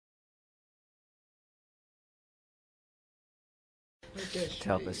to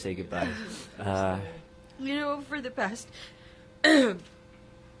help us say goodbye. You know, for the past...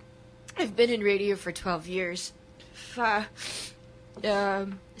 I've been in radio for 12 years. 7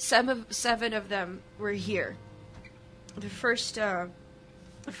 of them were here. The first,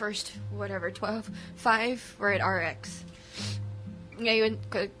 whatever, 12, 5 were at RX. Ngayon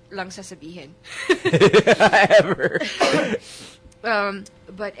ko lang sasabihin. Ever.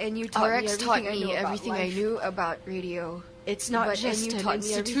 But NU taught RX me taught me everything I knew about radio. It's not just an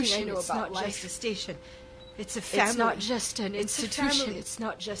institution. It's not just a station. It's a family. It's not just an institution. It's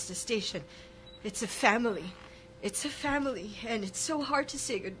not just a station. It's a family. It's a family, and it's so hard to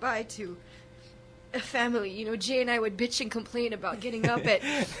say goodbye to a family. You know, Jay and I would bitch and complain about getting up at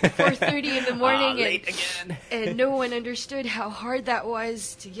 4:30 in the morning, late again. And no one understood how hard that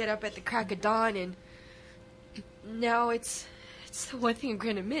was to get up at the crack of dawn. And now it's the one thing I'm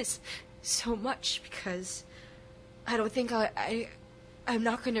gonna miss so much, because I don't think I'm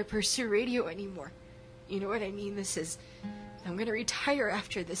not gonna pursue radio anymore. You know what I mean? I'm gonna retire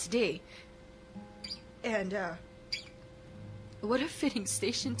after this day. And, what a fitting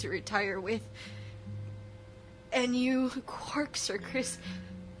station to retire with. And you, Quark, Sir Chris.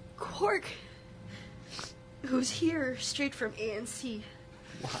 Quark, who's here straight from ANC.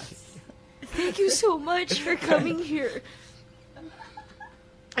 Why? Thank you so much for coming here.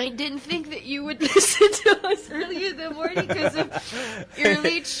 I didn't think that you would listen to us early in the morning because of your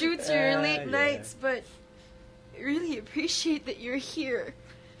late shoots or your late nights, but I really appreciate that you're here.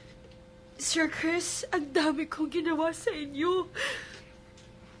 Sir Chris, ang dami kong ginawa sa inyo.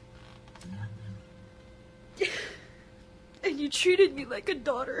 And you treated me like a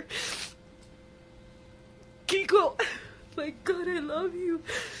daughter. Kiko, my God, I love you.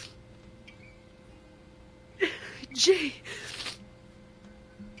 Jay,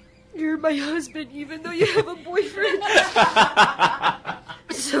 you're my husband even though you have a boyfriend.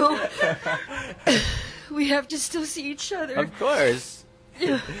 So, we have to still see each other. Of course.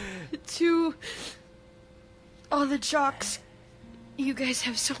 To all the jocks, you guys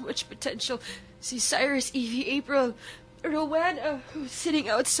have so much potential. See Cyrus, Evie, April, Rowena, who's sitting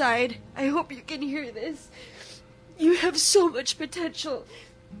outside. I hope you can hear this. You have so much potential.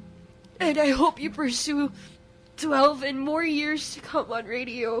 And I hope you pursue 12 and more years to come on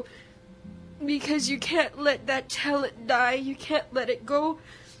radio. Because you can't let that talent die. You can't let it go.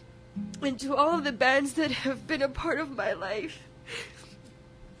 And to all of the bands that have been a part of my life,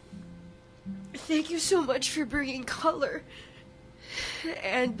 thank you so much for bringing color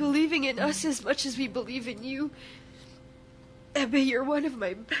and believing in us as much as we believe in you. Ebbe, you're one of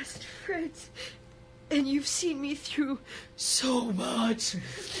my best friends, and you've seen me through so much.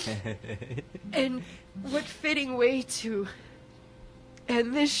 And what fitting way to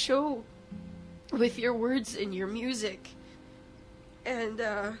end this show with your words and your music. And,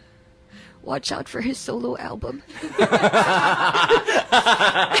 watch out for his solo album.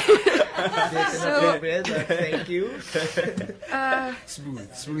 So, thank you. Smooth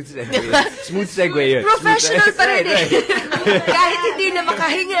segue. Smooth segue yun. Professional pa rin eh. Kahit hindi na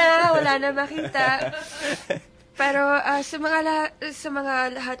makahinga, wala na makita. Pero sa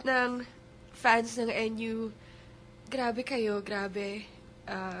mga lahat ng fans ng NU, grabe kayo, grabe.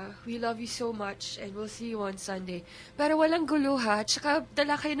 We love you so much and we'll see you on Sunday. Pero walang gulo ha. Tsaka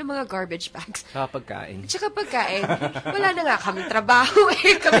dala kayo ng mga garbage bags. Tsaka pagkain. Wala na nga kami trabaho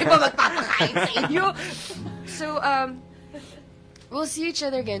eh. Kami ba magpapakain sa inyo? So, we'll see each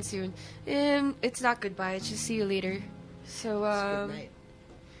other again soon. It's not goodbye. It's just see you later. So,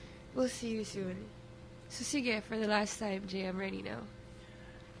 we'll see you soon. So, sige, for the last time, Jay, I'm ready now.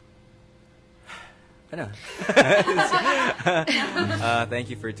 Thank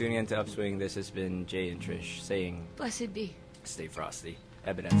you for tuning in to Upswing. This has been Jay and Trish saying, blessed be. Stay frosty.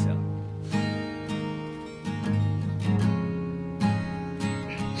 Ebenezer.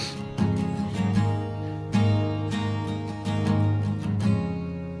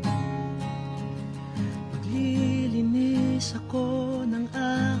 Maglilinis ako ng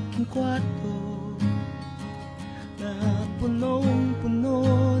aking kwarto na punong-puno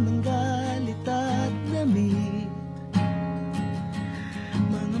ng galit at lamig.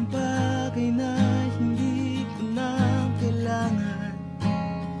 Mga bagay na hindi ko na kailangan,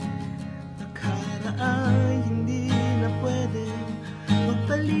 nakaraan hindi na pwedeng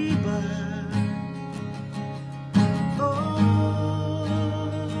magpaliban.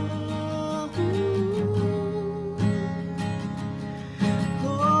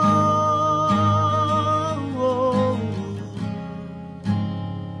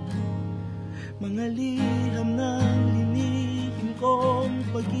 Mga liham ng linihim kong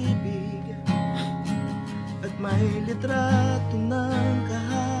pag-ibig at may litrato ng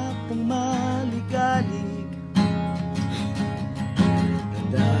kahapong maligalig.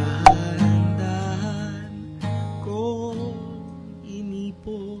 Dahan-dahan ko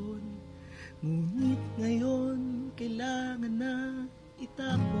inipon, ngunit ngayon kailangan na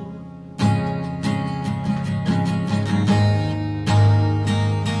itapon.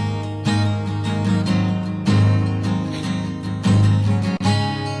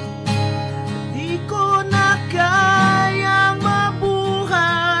 Di ko na kayang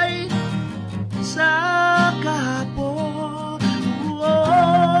mabuhay sa kahapon.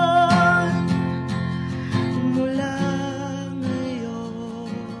 Mula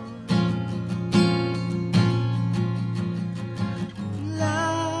ngayon,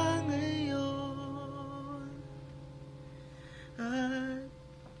 at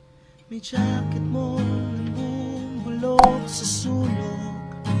may jacket mo ng bumubulok sa sulok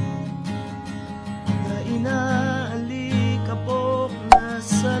na inaalikabok na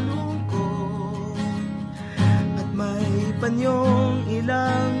sa lungkot, at may panyong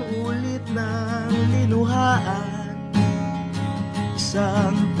ilang ulit ng linuhaan,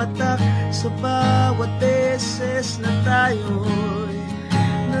 isang patak sa bawat beses na tayo'y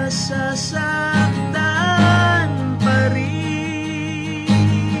nasasaktan pa rin.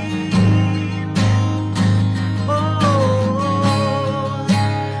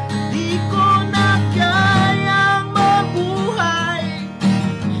 Di ko na kayang mabuhay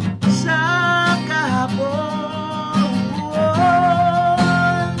sa kahapon.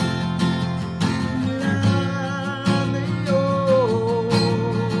 Mula ngayon,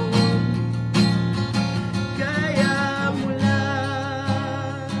 kaya mula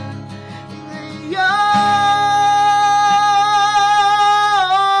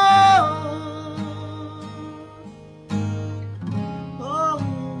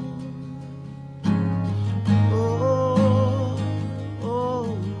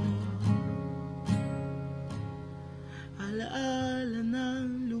alaala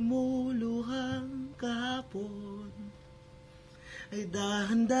ng lumuluhang kahapon ay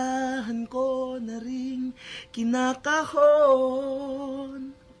dahan-dahan ko na ring kinakahon.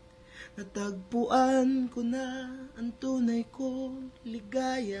 Natagpuan ko na ang tunay kong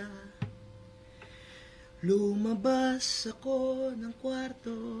ligaya. Lumabas ako ng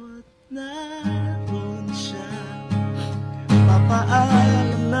kwarto at naroon siya.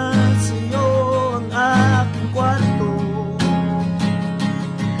 Papaalam na sa'yo ang aking kwarto.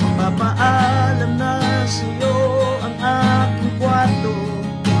 Papaalam na sa'yo ang aking kwarto.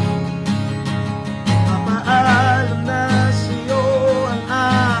 Papaalam na sa'yo ang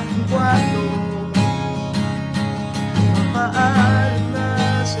aking kwarto. Papaalam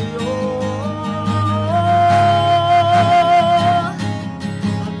na sa'yo.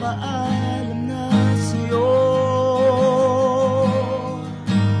 Papaalam na sa'yo.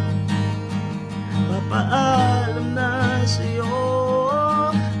 Papaalam na sa'yo.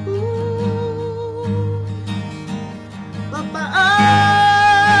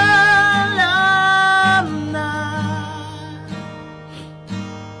 Papaalam na.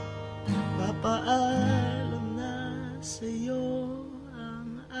 Papaalam na sa'yo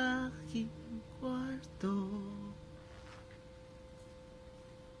ang aking kwarto.